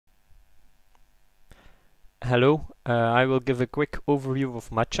Hello, I will give a quick overview of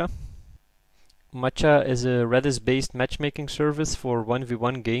Matcha. Matcha is a Redis-based matchmaking service for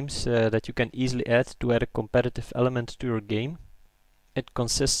 1v1 games that you can easily add to add a competitive element to your game. It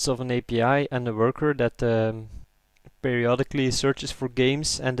consists of an API and a worker that periodically searches for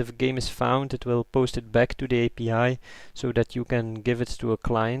games, and if a game is found it will post it back to the API so that you can give it to a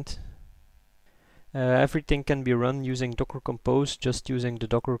client. Everything can be run using Docker Compose, just using the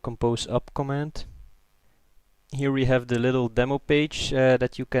Docker Compose up command. Here we have the little demo page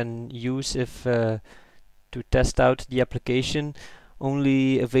that you can use if to test out the application.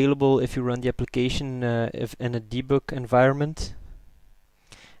 Only available if you run the application if in a debug environment.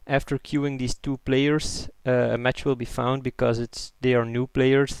 After queuing these two players, a match will be found because they are new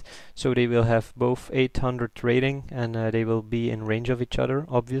players, so they will have both 800 rating and they will be in range of each other,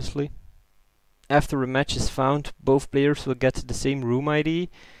 obviously. After a match is found, both players will get the same room ID.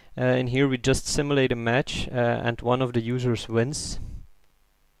 In here we just simulate a match and one of the users wins.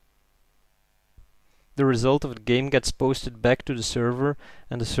 The result of the game gets posted back to the server,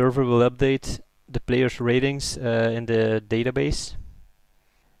 and the server will update the players' ratings in the database.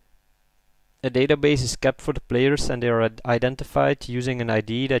 A database is kept for the players, and they are identified using an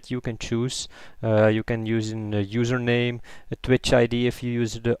ID that you can choose. You can use a username, a Twitch ID if you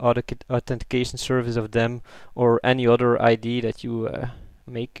use the authentication service of them, or any other ID that you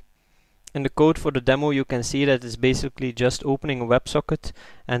make. In the code for the demo you can see that it's basically just opening a WebSocket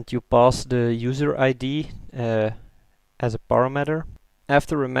and you pass the user ID as a parameter.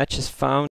 After a match is found,